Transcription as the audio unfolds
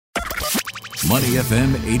Money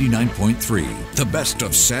FM 89.3, the best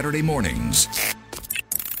of Saturday mornings.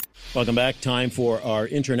 Welcome back. Time for our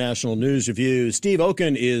international news review. Steve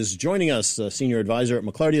Oken is joining us, senior advisor at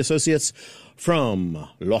McClarty Associates from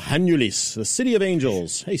Los Angeles, the City of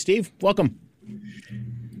Angels. Hey, Steve, welcome.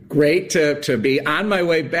 Great to be on my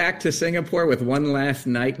way back to Singapore with one last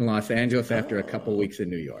night in Los Angeles after a couple weeks in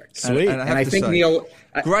New York. Sweet. And I think, Neil,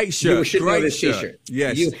 great shirt. You should know this shirt. T-shirt.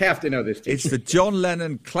 Yes. You have to know this T-shirt. It's the John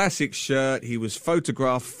Lennon classic shirt. He was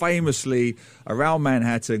photographed famously around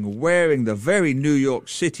Manhattan wearing the very New York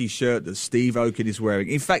City shirt that Steve Oken is wearing.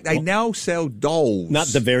 In fact, they now sell dolls. Not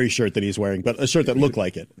the very shirt that he's wearing, but a shirt that looked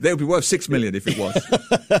like it. They would be worth $6 million if it was.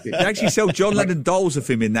 They actually sell John Lennon dolls of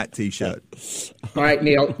him in that T-shirt. All right,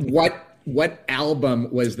 Neil, what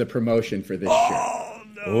album was the promotion for this shirt?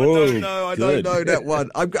 No, I don't know that one.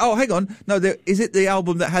 Hang on. No, is it the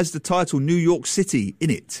album that has the title New York City in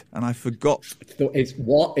it? And I forgot. It's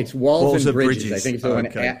Walls and Bridges. I think it's the one.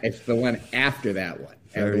 It's the one after that one.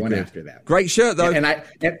 After that. Great shirt though. And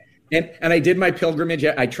I did my pilgrimage.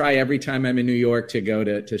 I try every time I'm in New York to go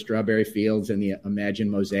to Strawberry Fields and the Imagine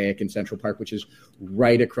Mosaic in Central Park, which is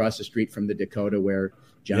right across the street from the Dakota where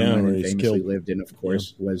John Lennon famously lived and, of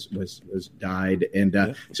course, was died.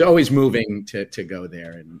 And so always moving to go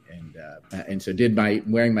there. And so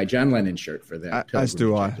wearing my John Lennon shirt for that. As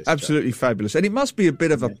do I. Absolutely fabulous. And it must be a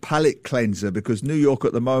bit of a palate cleanser because New York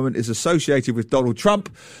at the moment is associated with Donald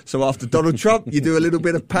Trump. So after Donald Trump, you do a little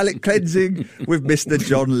bit of palate cleansing with Mr.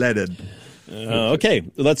 John Lennon. Okay,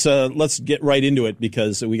 let's get right into it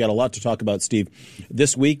because we got a lot to talk about, Steve.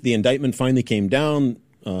 This week, the indictment finally came down.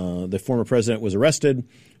 The former president was arrested,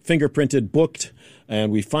 fingerprinted, booked,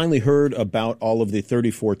 and we finally heard about all of the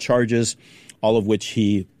 34 charges, all of which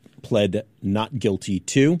he pled not guilty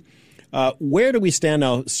to. Where do we stand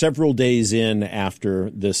now, several days in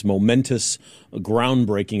after this momentous,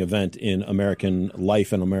 groundbreaking event in American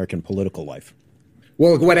life and American political life?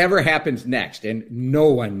 Well, whatever happens next, and no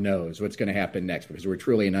one knows what's going to happen next because we're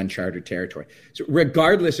truly in uncharted territory. So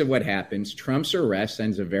regardless of what happens, Trump's arrest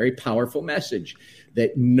sends a very powerful message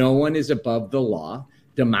that no one is above the law.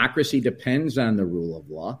 Democracy depends on the rule of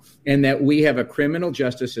law, and that we have a criminal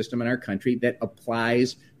justice system in our country that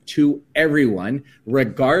applies to everyone,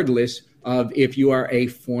 regardless of if you are a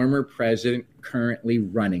former president currently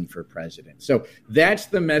running for president. So that's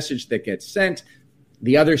the message that gets sent.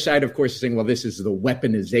 The other side, of course, is saying, well, this is the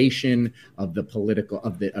weaponization of the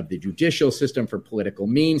the judicial system for political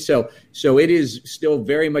means. So it is still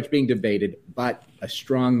very much being debated, but a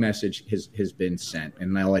strong message has been sent.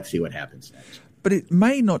 And now let's see what happens next. But it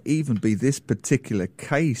may not even be this particular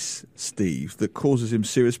case, Steve, that causes him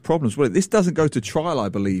serious problems. Well, this doesn't go to trial, I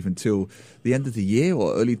believe, until the end of the year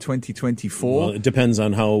or early 2024. Well, it depends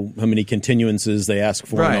on how many continuances they ask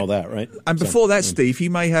for and all that, right? And before that, Steve, he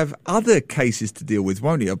may have other cases to deal with,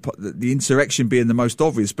 won't he? The insurrection being the most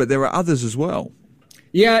obvious, but there are others as well.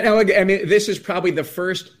 Yeah, no, I mean, this is probably the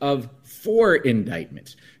first of 4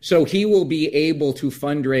 indictments. So he will be able to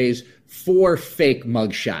fundraise 4 fake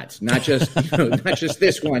mugshots, not just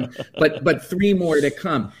this one, but 3 more to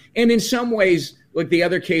come. And in some ways, look, the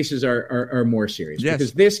other cases are more serious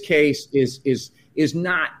because this case is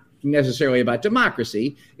not necessarily about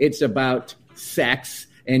democracy. It's about sex.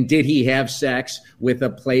 And did he have sex with a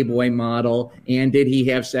Playboy model? And did he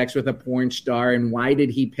have sex with a porn star? And why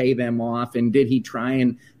did he pay them off? And did he try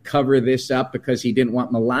and cover this up because he didn't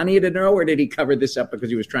want Melania to know? Or did he cover this up because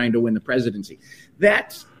he was trying to win the presidency?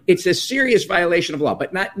 It's a serious violation of law,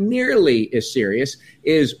 but not nearly as serious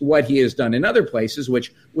is what he has done in other places,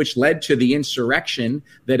 which led to the insurrection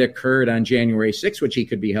that occurred on January 6th, which he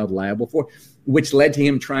could be held liable for, which led to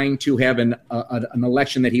him trying to have an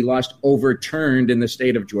election that he lost overturned in the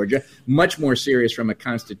state of Georgia, much more serious from a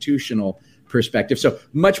constitutional perspective. So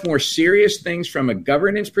much more serious things from a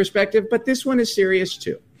governance perspective, but this one is serious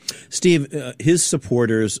too. Steve, his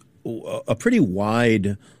supporters, a pretty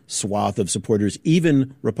wide swath of supporters,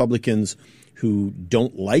 even Republicans who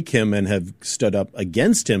don't like him and have stood up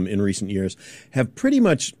against him in recent years, have pretty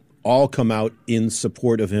much all come out in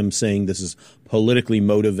support of him, saying this is politically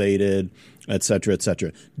motivated, et cetera, et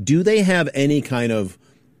cetera. Do they have any kind of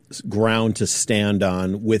ground to stand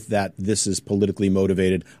on with that this is politically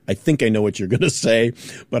motivated? I think I know what you're going to say,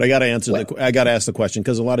 but I got to ask the question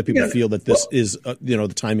because a lot of people feel that this is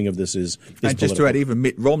the timing of this is and political. Just to add, even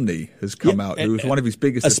Mitt Romney has come out, who was one of his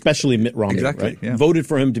biggest, especially Mitt Romney, exactly, right? Voted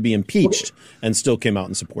for him to be impeached and still came out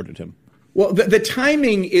and supported him. Well, the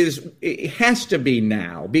timing it has to be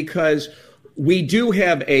now because we do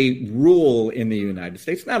have a rule in the United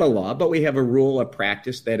States, not a law, but we have a rule, a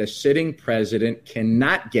practice that a sitting president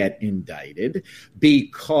cannot get indicted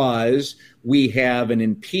because we have an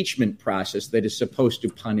impeachment process that is supposed to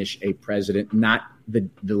punish a president, not the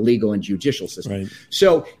legal and judicial system. Right.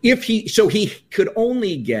 So he could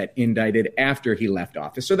only get indicted after he left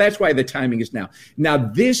office. So that's why the timing is now. Now,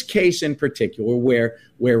 this case in particular,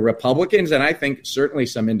 where Republicans and I think certainly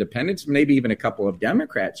some independents, maybe even a couple of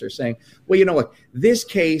Democrats are saying, well, you know what, this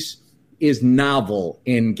case is novel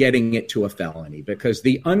in getting it to a felony because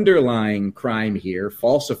the underlying crime here,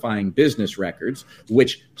 falsifying business records,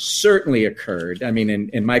 which certainly occurred. I mean,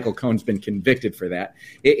 and Michael Cohen's been convicted for that.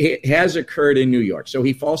 It has occurred in New York. So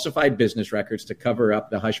he falsified business records to cover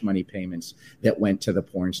up the hush money payments that went to the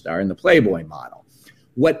porn star and the Playboy model.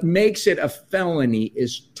 What makes it a felony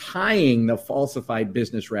is tying the falsified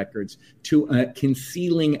business records to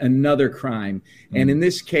concealing another crime. And in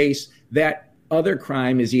this case, that other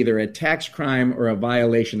crime is either a tax crime or a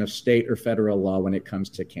violation of state or federal law when it comes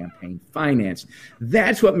to campaign finance.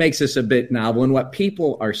 That's what makes this a bit novel. And what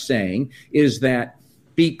people are saying is that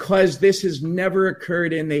because this has never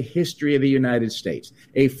occurred in the history of the United States,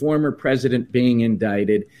 a former president being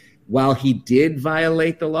indicted, while he did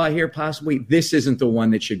violate the law here, possibly, this isn't the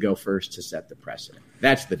one that should go first to set the precedent.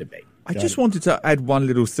 That's the debate. I just wanted to add one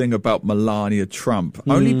little thing about Melania Trump,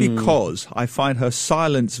 only because I find her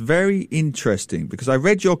silence very interesting, because I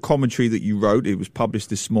read your commentary that you wrote. It was published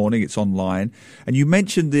this morning. It's online. And you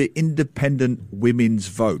mentioned the independent women's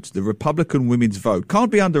vote, the Republican women's vote.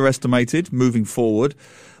 Can't be underestimated moving forward.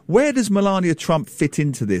 Where does Melania Trump fit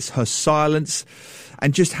into this? Her silence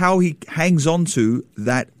and just how he hangs on to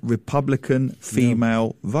that Republican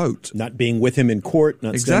female vote. Not being with him in court,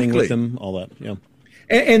 not standing with him, all that, yeah.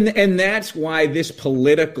 And that's why this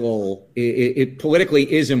politically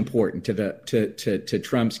is important to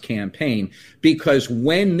Trump's campaign, because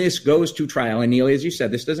when this goes to trial, and Neil, as you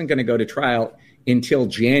said, this isn't going to go to trial until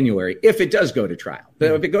January, if it does go to trial.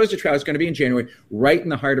 But if it goes to trial, it's going to be in January, right in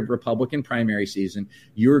the heart of Republican primary season.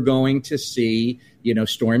 You're going to see,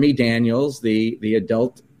 Stormy Daniels, the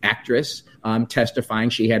adult actress, testifying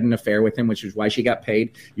she had an affair with him, which is why she got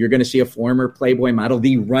paid. You're going to see a former Playboy model,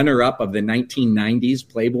 the runner-up of the 1990s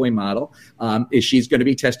Playboy model. She's going to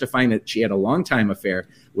be testifying that she had a long-time affair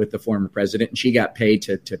with the former president, and she got paid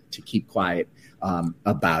to keep quiet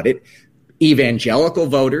about it. Evangelical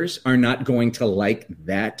voters are not going to like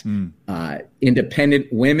that. Independent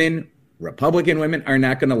women, Republican women are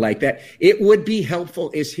not going to like that. It would be helpful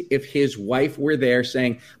if his wife were there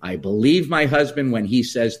saying, I believe my husband when he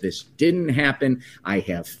says this didn't happen. I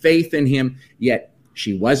have faith in him. Yet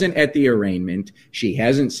she wasn't at the arraignment. She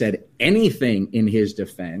hasn't said anything in his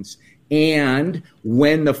defense. And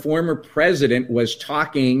when the former president was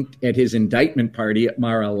talking at his indictment party at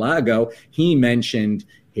Mar-a-Lago, he mentioned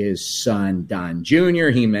his son, Don Jr.,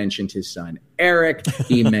 he mentioned his son, Eric,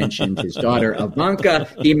 he mentioned his daughter, Ivanka,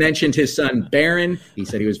 he mentioned his son, Barron. He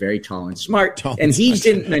said he was very tall and smart, and he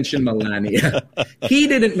didn't mention Melania. He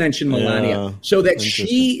didn't mention Melania. So that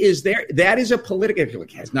she is there, that is a political,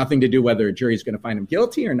 it has nothing to do whether a jury is going to find him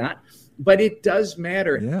guilty or not. But it does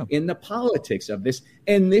matter in the politics of this.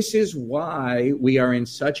 And this is why we are in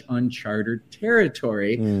such uncharted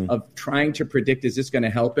territory of trying to predict, is this going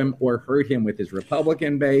to help him or hurt him with his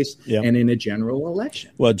Republican base and in a general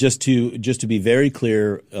election? Well, just to be very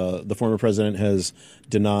clear, the former president has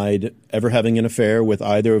denied ever having an affair with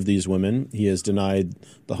either of these women. He has denied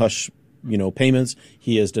the hush payments.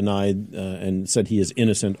 He has denied and said he is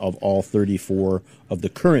innocent of all 34 of the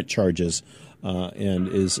current charges. And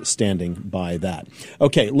is standing by that.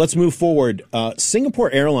 Okay, let's move forward.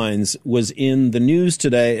 Singapore Airlines was in the news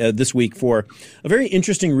this week for a very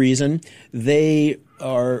interesting reason. They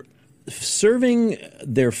are serving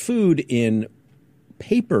their food in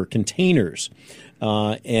paper containers.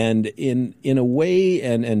 And in a way,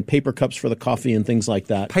 and paper cups for the coffee and things like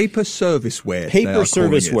that. Paper serviceware. Paper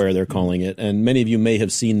serviceware, they're calling it. And many of you may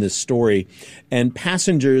have seen this story. And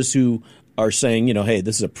passengers who are saying, hey,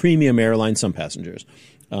 this is a premium airline. Some passengers,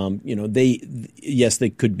 they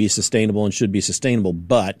could be sustainable and should be sustainable,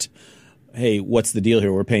 but hey, what's the deal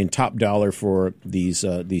here? We're paying top dollar for these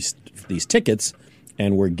tickets,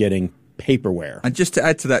 and we're getting paperware. And just to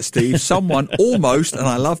add to that, Steve, someone almost, and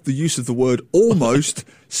I love the use of the word almost,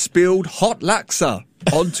 spilled hot laksa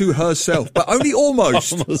onto herself, but only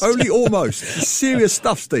almost. Only almost. Serious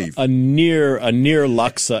stuff, Steve. A near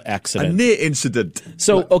laksa accident. A near incident.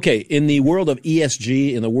 So, okay, in the world of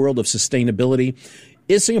ESG, in the world of sustainability,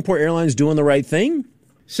 is Singapore Airlines doing the right thing?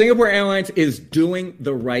 Singapore Airlines is doing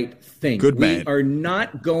the right thing. Good man. We are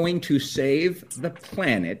not going to save the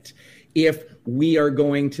planet if we are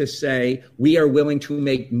going to say we are willing to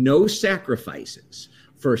make no sacrifices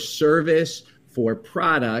for service, for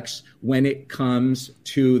products when it comes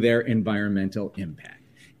to their environmental impact.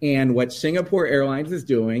 And what Singapore Airlines is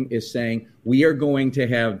doing is saying we are going to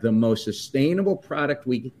have the most sustainable product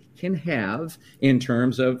we can have in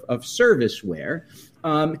terms of serviceware.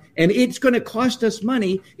 And it's going to cost us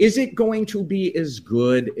money. Is it going to be as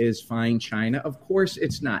good as fine China? Of course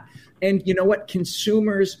it's not. And you know what?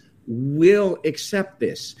 Consumers will accept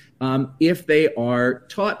this if they are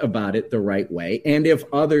taught about it the right way and if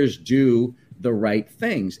others do the right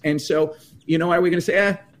things. And so, are we going to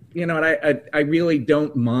say, I really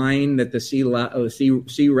don't mind that the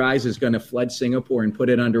sea rise is going to flood Singapore and put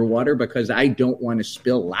it underwater because I don't want to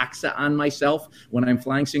spill laksa on myself when I'm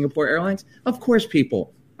flying Singapore Airlines? Of course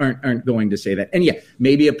people aren't going to say that. And yeah,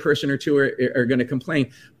 maybe a person or two are going to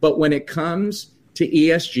complain. But when it comes to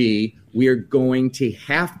ESG, we are going to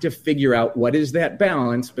have to figure out what is that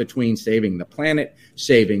balance between saving the planet,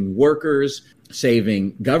 saving workers,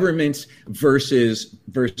 saving governments versus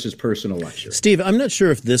personal luxury. Steve, I'm not sure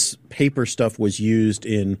if this paper stuff was used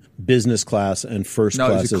in business class and first class as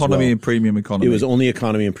well. No, it was economy and premium economy. It was only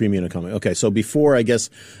economy and premium economy. Okay, so before, I guess,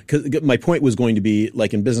 cause my point was going to be,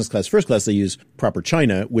 like in business class, first class, they use proper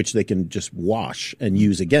china, which they can just wash and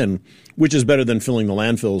use again, which is better than filling the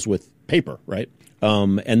landfills with paper, right?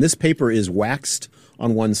 And this paper is waxed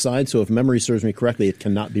on one side, so if memory serves me correctly, it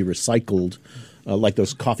cannot be recycled. Like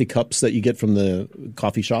those coffee cups that you get from the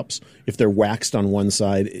coffee shops, if they're waxed on one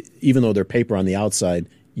side, even though they're paper on the outside,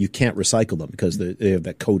 you can't recycle them because they have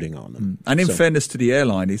that coating on them. And in fairness to the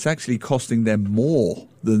airline, it's actually costing them more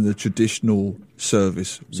than the traditional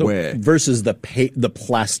serviceware. Versus the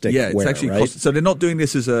plastic it's ware, actually right? so they're not doing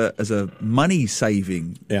this as a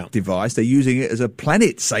money-saving device. They're using it as a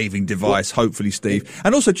planet-saving device, hopefully, Steve.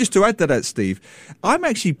 And also, just to add to that, Steve, I'm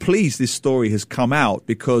actually pleased this story has come out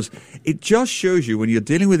because it just shows you when you're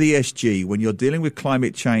dealing with ESG, when you're dealing with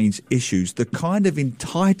climate change issues, the kind of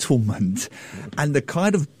entitlement and the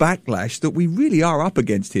kind of backlash that we really are up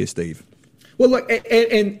against here, Steve. Well, look,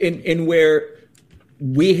 and where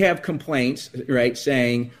we have complaints, right,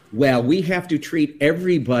 saying, well, we have to treat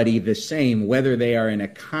everybody the same, whether they are in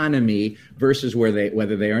economy versus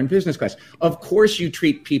whether they are in business class. Of course, you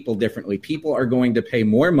treat people differently. People are going to pay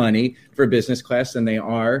more money for business class than they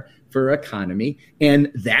are for economy. And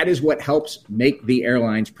that is what helps make the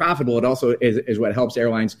airlines profitable. It also is what helps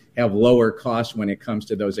airlines have lower costs when it comes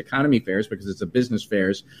to those economy fares, because it's the business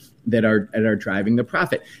fares that are driving the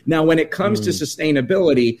profit. Now, when it comes to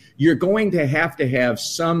sustainability, you're going to have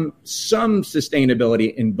some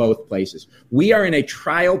sustainability in both places. We are in a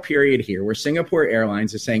trial period here where Singapore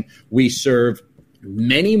Airlines is saying we serve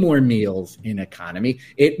many more meals in economy.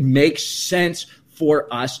 It makes sense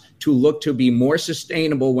for us to look to be more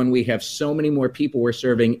sustainable when we have so many more people we're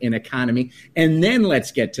serving in economy. And then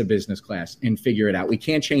let's get to business class and figure it out. We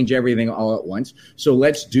can't change everything all at once. So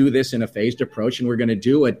let's do this in a phased approach. And we're going to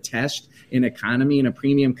do a test in economy and a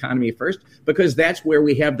premium economy first, because that's where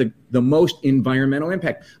we have the most environmental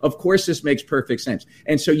impact. Of course, this makes perfect sense.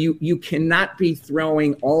 And so you cannot be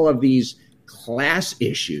throwing all of these class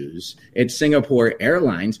issues at Singapore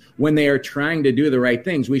Airlines when they are trying to do the right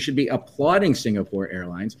things. We should be applauding Singapore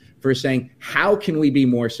Airlines for saying, how can we be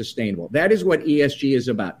more sustainable? That is what ESG is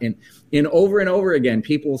about. And over again,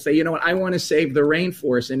 people will say, you know what, I want to save the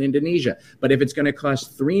rainforest in Indonesia, but if it's going to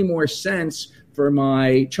cost 3 more cents for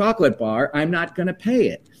my chocolate bar, I'm not going to pay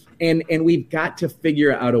it. And we've got to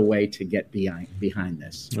figure out a way to get behind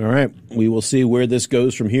this. All right. We will see where this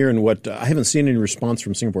goes from here. And what I haven't seen any response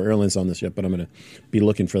from Singapore Airlines on this yet, but I'm going to be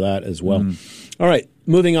looking for that as well. All right.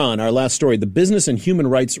 Moving on. Our last story. The Business and Human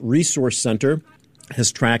Rights Resource Center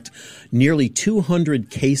has tracked nearly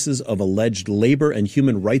 200 cases of alleged labor and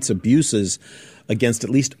human rights abuses against at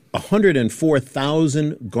least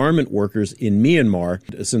 104,000 garment workers in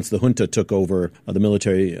Myanmar since the junta took over the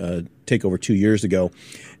military takeover 2 years ago.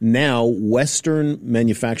 Now, Western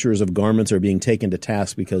manufacturers of garments are being taken to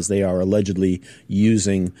task because they are allegedly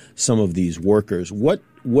using some of these workers. What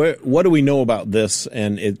do we know about this?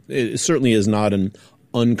 And it certainly is not an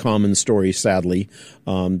uncommon story, sadly,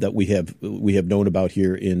 that we have known about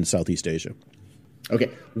here in Southeast Asia.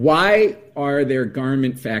 Okay, why are there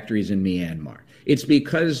garment factories in Myanmar? It's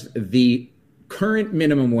because the current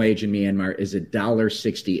minimum wage in Myanmar is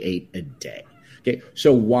 $1.68 a day. Okay,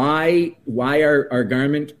 so why are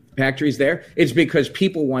garment factories there? It's because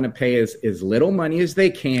people want to pay as little money as they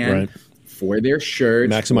can for their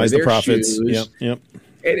shirts, maximize the profits. Shoes. Yep.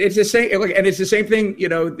 It's the same. Look, and it's the same thing,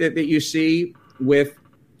 that you see with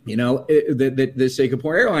the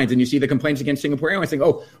Singapore Airlines, and you see the complaints against Singapore Airlines saying,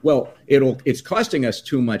 oh, well, it's costing us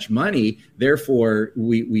too much money, therefore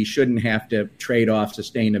we shouldn't have to trade off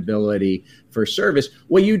sustainability for service.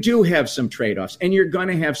 Well, you do have some trade-offs, and you're going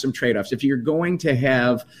to have some trade-offs. If you're going to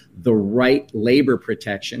have the right labor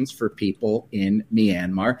protections for people in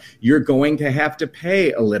Myanmar, you're going to have to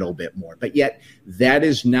pay a little bit more. But yet that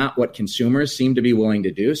is not what consumers seem to be willing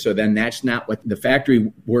to do. So then that's not what the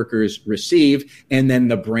factory workers receive. And then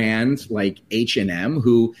the brands like H&M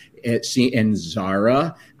and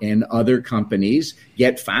Zara and other companies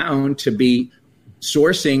get found to be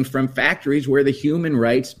sourcing from factories where the human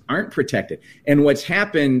rights aren't protected. And what's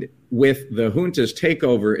happened with the junta's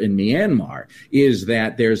takeover in Myanmar is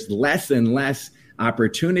that there's less and less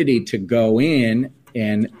opportunity to go in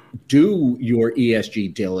and do your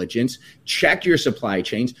ESG diligence, check your supply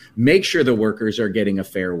chains, make sure the workers are getting a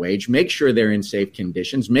fair wage, make sure they're in safe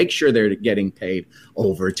conditions, make sure they're getting paid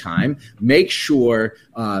overtime, make sure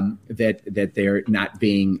that they're not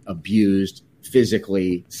being abused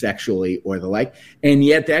physically, sexually, or the like. And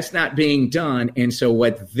yet that's not being done. And so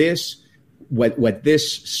what this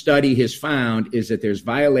study has found is that there's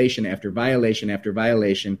violation after violation after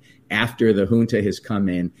violation after the junta has come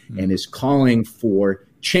in and is calling for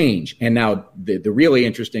change. And now the really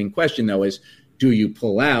interesting question, though, is do you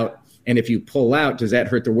pull out? And if you pull out, does that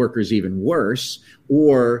hurt the workers even worse?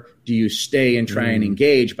 Or do you stay and try and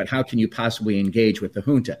engage? But how can you possibly engage with the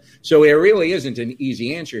junta? So there really isn't an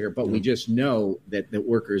easy answer here, but we just know that the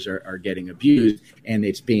workers are getting abused, and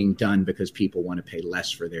it's being done because people want to pay less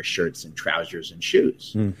for their shirts and trousers and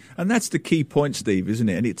shoes. And that's the key point, Steve, isn't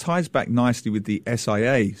it? And it ties back nicely with the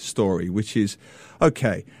SIA story, which is,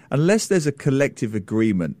 okay, unless there's a collective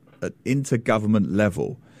agreement at intergovernment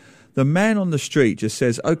level, the man on the street just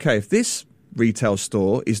says, okay, if this retail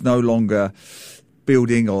store is no longer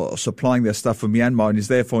building or supplying their stuff from Myanmar and is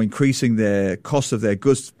therefore increasing their cost of their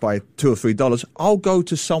goods by $2 or $3, I'll go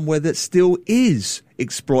to somewhere that still is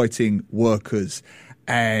exploiting workers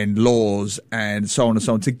and laws and so on and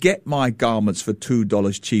so on to get my garments for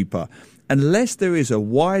 $2 cheaper. Unless there is a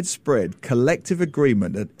widespread collective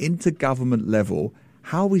agreement at intergovernment level,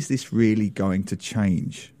 how is this really going to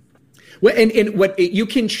change? Well, and what you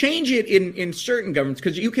can change it in certain governments,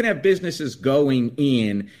 because you can have businesses going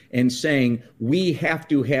in and saying you have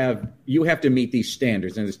to meet these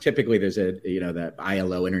standards, and there's the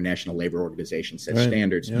ILO, International Labor Organization, sets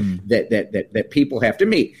standards that people have to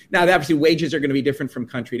meet. Now, obviously, wages are going to be different from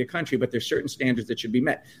country to country, but there's certain standards that should be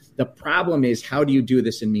met. The problem is, how do you do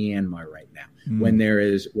this in Myanmar right now? When there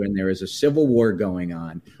is a civil war going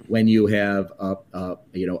on, when you have a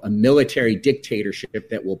military dictatorship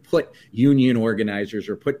that will put union organizers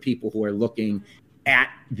or put people who are looking at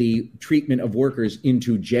the treatment of workers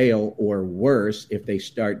into jail or worse if they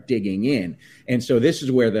start digging in. And so this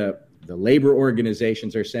is where the labor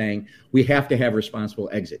organizations are saying we have to have responsible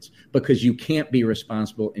exits, because you can't be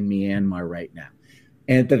responsible in Myanmar right now.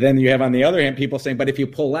 And then you have, on the other hand, people saying, but if you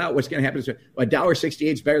pull out, what's going to happen is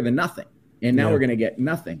 $1.68 is better than nothing. And now we're going to get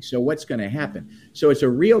nothing. So what's going to happen? So it's a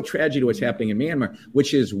real tragedy what's happening in Myanmar,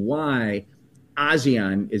 which is why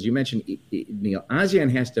ASEAN, as you mentioned, Neil,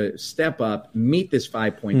 ASEAN has to step up, meet this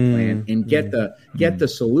 5-point plan, and get the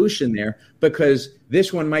solution there, because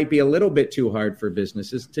this one might be a little bit too hard for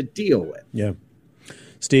businesses to deal with. Yeah,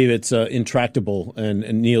 Steve, it's intractable. And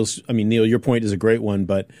Neil, your point is a great one,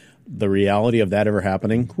 but the reality of that ever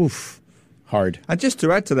happening, hard. And just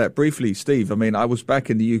to add to that briefly, Steve, I was back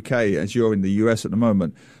in the UK as you're in the US at the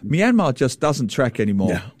moment. Myanmar just doesn't track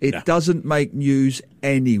anymore. It doesn't make news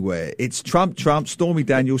anywhere. It's Trump, Stormy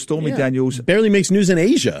Daniels. Barely makes news in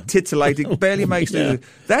Asia. Titillating, barely makes news.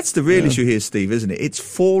 That's the real issue here, Steve, isn't it? It's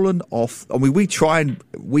fallen off. We try and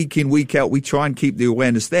week in, week out, we try and keep the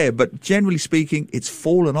awareness there. But generally speaking, it's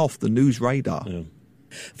fallen off the news radar. Yeah.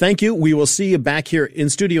 Thank you. We will see you back here in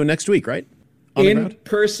studio next week, right? In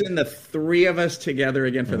person, the three of us together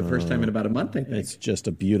again for the first time in about a month, I think. It's just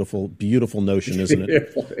a beautiful, beautiful notion, isn't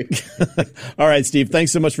it? All right, Steve,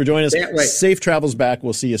 thanks so much for joining us. Safe travels back.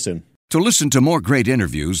 We'll see you soon. To listen to more great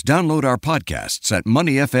interviews, download our podcasts at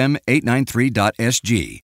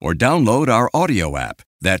moneyfm893.sg or download our audio app.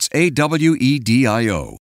 That's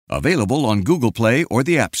AWEDIO. Available on Google Play or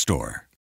the App Store.